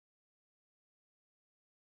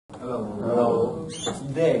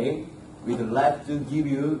Today, we'd like to give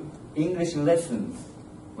you English lessons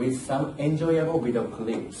with some enjoyable video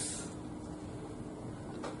clips.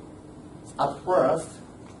 At first,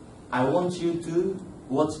 I want you to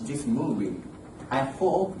watch this movie. I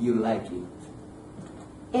hope you like it.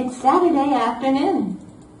 It's Saturday afternoon.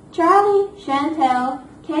 Charlie, Chantel,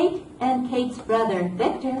 Kate, and Kate's brother,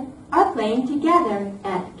 Victor, are playing together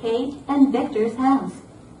at Kate and Victor's house.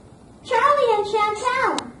 Charlie and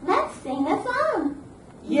Chantel, let's sing a song.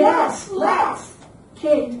 Yes, let's.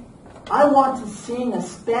 Kate, I want to sing a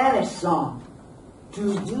Spanish song.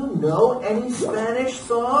 Do you know any Spanish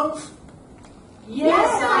songs? Yes,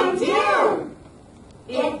 I do.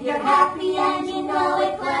 If you're happy and you know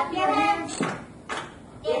it, clap your hands.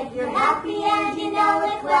 If you're happy and you know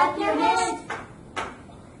it, clap your hands.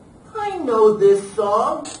 I know this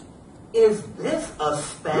song. Is this a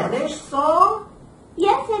Spanish song?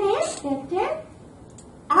 Yes, it is, Victor.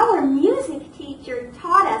 Our music teacher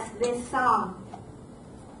taught us this song.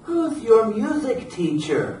 Who's your music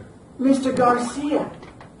teacher? Mr. Garcia.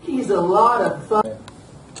 He's a lot of fun.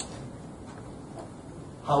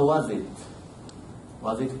 How was it?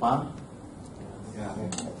 Was it fun? Yeah.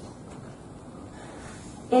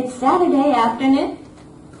 It's Saturday afternoon.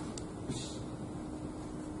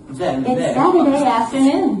 Then, Saturday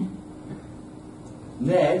afternoon.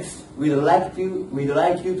 Next, we'd like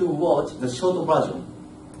you to watch the short version.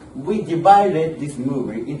 We divided this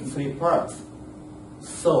movie into 3 parts.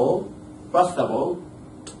 So, first of all,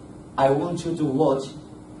 I want you to watch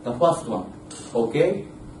the first one. Okay?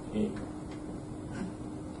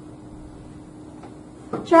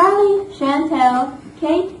 Charlie, Chantel,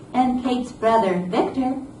 Kate, and Kate's brother,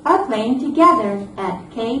 Victor, are playing together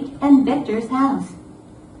at Kate and Victor's house.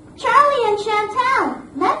 Charlie and Chantel,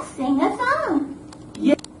 let's sing a song.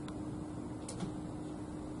 Yeah.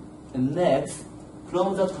 And next,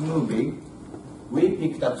 from that movie, we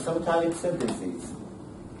picked up some Thai sentences.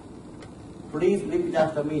 Please repeat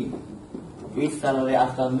after me. It's Saturday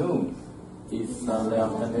afternoon. It's Saturday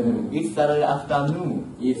afternoon. It's Saturday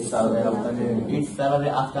afternoon. It's Saturday afternoon. It's Saturday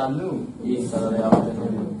afternoon. It's Saturday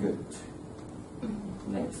afternoon. Good.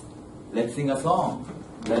 Next, let's sing a song.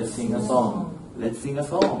 Let's sing a song. Let's sing a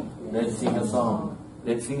song. Let's sing a song.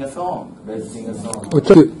 Let's sing a song. Let's sing a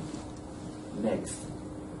song. Next,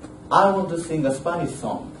 I want to sing a Spanish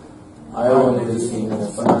song. I want to sing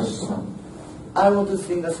a Spanish song. I want to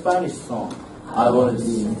sing a Spanish song. I want to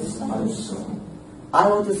sing a Spanish song. I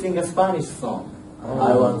want to sing a Spanish song.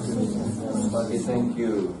 I want to sing a Spanish Okay, song. thank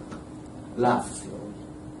you. Last,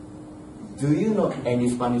 do you know any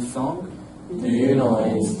Spanish song? Do you know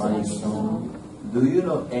any Spanish song? Do you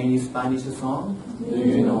know any Spanish song? Do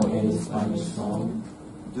you know any Spanish song?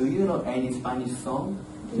 Do you know any Spanish song?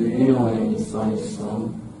 Do you know any Spanish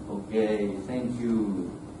song? Okay, thank you.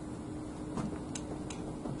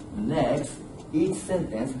 Next, each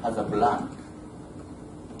sentence has a blank.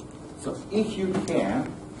 So if you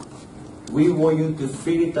can, we want you to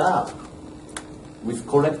fill it up with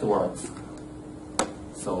correct words.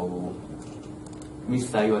 So,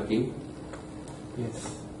 Mr. Iwaki,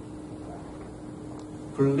 Yes.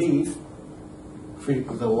 please fill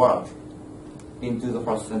the word into the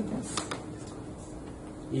first sentence.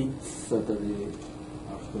 It's Saturday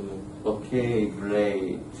afternoon. Okay,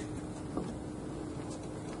 great.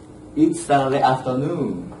 It's Saturday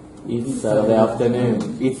afternoon. It's Saturday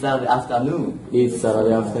afternoon. It's Saturday afternoon. It's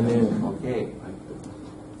Saturday afternoon. Okay.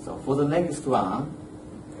 So for the next one,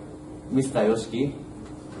 Mr. Yoshiki.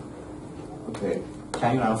 Okay.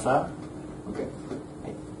 Can you answer? Okay.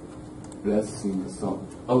 Let's sing a song.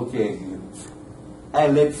 Okay.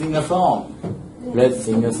 Hey, let's sing a song. Let's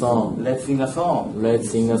sing a song. Let's sing a song. Let's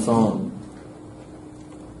sing a song.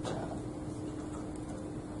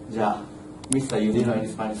 じゃあ、Mr. You do you know any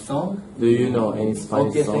Spanish song? Do you know any Spanish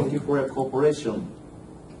Okay, song? thank you for your cooperation.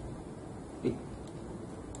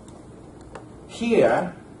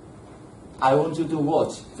 Here, I want you to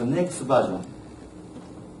watch the next version.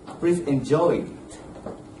 Please enjoy it.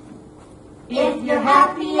 If you're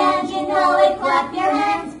happy and you know it, clap your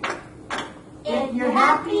hands. If you're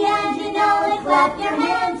happy and you know it, clap your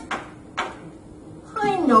hands.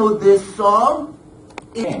 I know this song.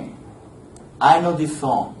 Again, I know this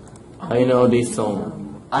song. I know this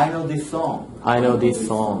song. I know this song. I know this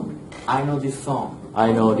song. I know this song.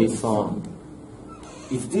 I know this song.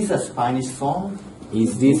 Is this a Spanish song?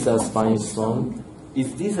 Is this a Spanish song?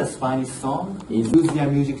 Is this a Spanish song? Is- Who's your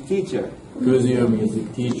music teacher? Who's your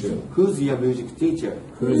music teacher? Who's your music teacher?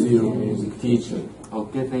 Who's your music teacher?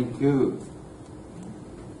 Okay, thank you.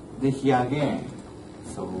 Then here again.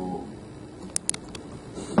 So,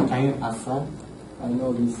 can you answer? I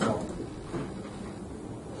know this song.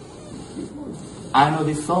 I know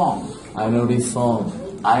this song. I know this song.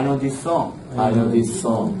 I know this song. I know this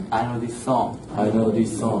song. I know this song. I know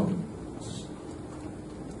this song.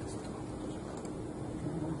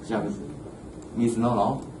 じゃあ、Miss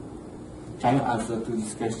Nono, can you answer to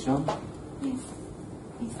this question? Yes.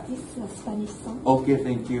 Is this a Spanish song? Okay,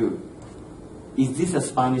 thank you. Is this a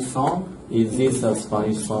Spanish song? Is this a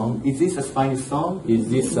Spanish song? Is this a Spanish song? Is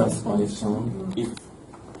this a Spanish song? If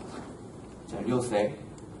じゃあ、両生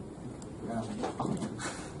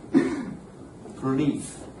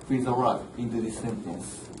Please put the word into this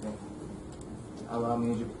sentence. Our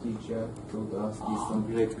music teacher told us this song.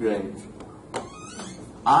 Great, great.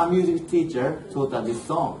 Our music teacher taught us this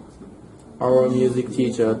song. Our music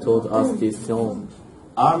teacher taught us this song.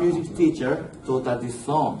 Our music teacher taught us this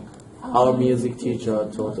song. Our music teacher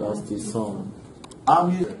taught us this song.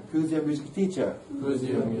 Who's your music teacher? Who's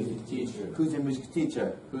your music teacher? Who's your music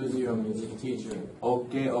teacher? Who's your music teacher?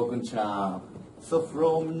 Okay, Okun-chan. So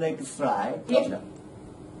from next slide.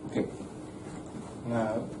 Okay.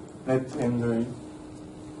 Now, let's enjoy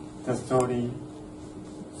the story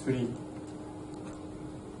 3.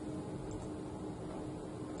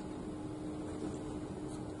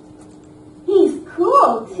 He's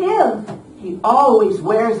cool, too. He always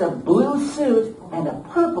wears a blue suit and a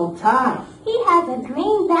purple tie. He has a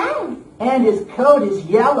green bag. And his coat is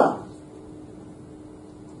yellow.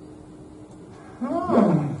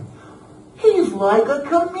 He's like a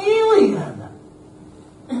chameleon.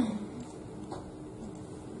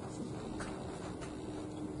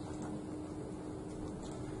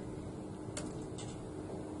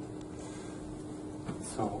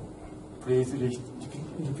 So, please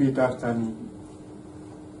repeat after me.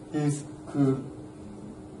 He's cool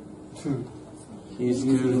too. He's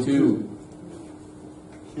cool too.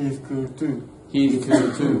 He's cool too. He's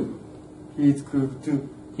cool too. He's cool too.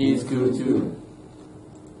 He's cool too.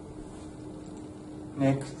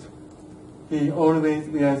 Next, he always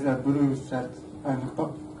wears a blue shirt and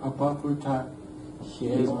a purple tie.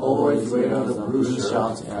 He always wears a blue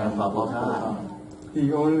shirt and a purple tie.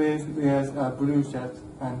 He always wears a blue shirt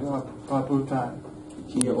and a purple tie.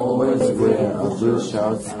 He always wears a blue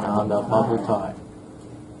shirt and a purple tie.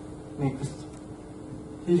 Next,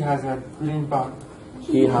 he has a green bag.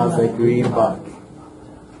 He has a green bag.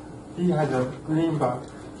 He has a green bag.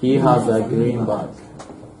 He has a green bag.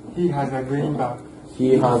 He has a green bag.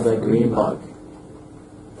 He has a green bag.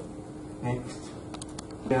 Next,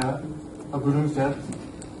 wears a blue shirt.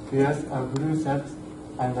 Wears a blue shirt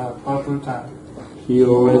and a purple tie. He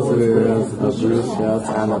always wears a blue shirt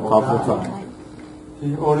and a purple tie.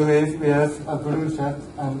 He always wears a blue shirt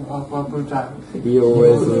and a purple tie. He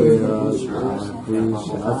always wears a blue shirt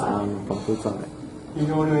and a purple tie.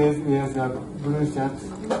 He always wears a blue shirt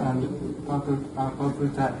and purple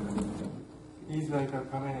tie. He's like a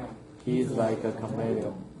chameleon. He's like a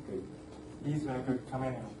chameleon. He's like a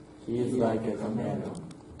chameleon. He's like a chameleon.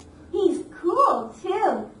 He's cool,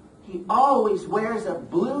 too. He always wears a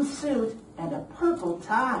blue suit and a purple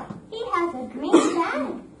tie. He has a green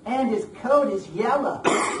bag. And his coat is yellow.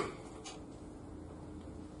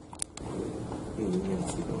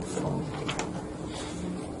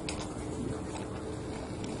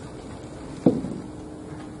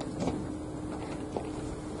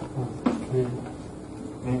 Okay.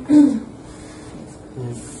 Next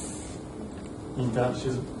is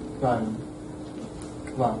introduction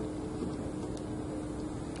 1.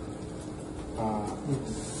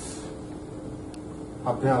 It's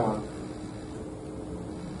a pair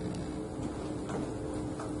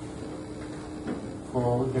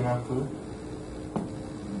for example,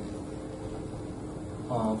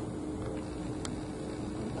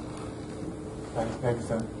 like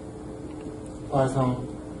that. Person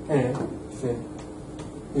A said,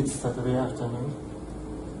 it's Saturday afternoon.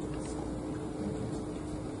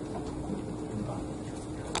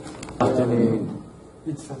 Afternoon.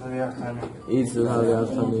 It's Saturday afternoon. It's Saturday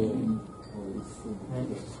afternoon.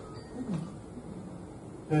 Next.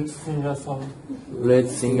 Let's sing a song.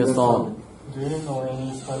 Let's sing a song. Do you know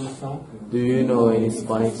any Spanish song? Do you know any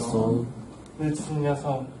Spanish song? Let's sing a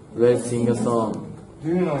song. Let's sing a song. Do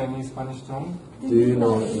you know any Spanish song? Do you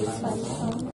know any Spanish song?